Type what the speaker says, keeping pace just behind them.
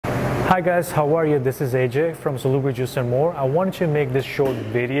Hi guys, how are you? This is AJ from Salubri Juice and More. I wanted to make this short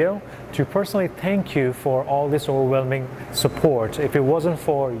video to personally thank you for all this overwhelming support. If it wasn't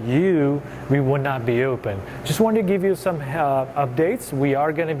for you, we would not be open. Just wanted to give you some updates. We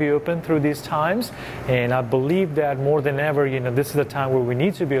are going to be open through these times, and I believe that more than ever, this is the time where we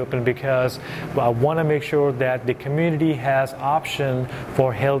need to be open because I want to make sure that the community has option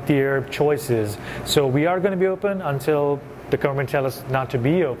for healthier choices. So we are going to be open until the government tells us not to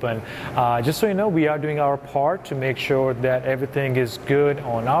be open. Just so you know, we are doing our part to make sure that everything is good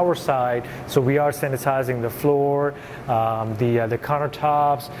on our side. So we are sanitizing the floor, the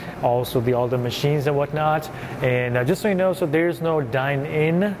countertops, also all the machines and whatnot. And just so you know, so there's no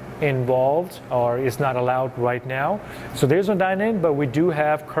dine-in involved, or is not allowed right now. So there's no dine-in, but we do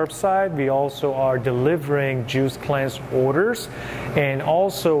have curbside. We also are delivering juice cleanse orders, and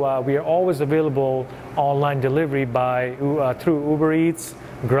also we are always available online delivery through Uber Eats,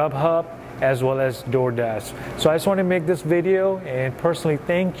 Grubhub, as well as DoorDash. So I just want to make this video and personally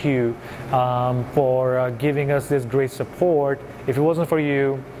thank you for giving us this great support. If it wasn't for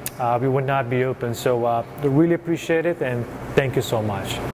you, we would not be open. So we really appreciate it, and thank you so much.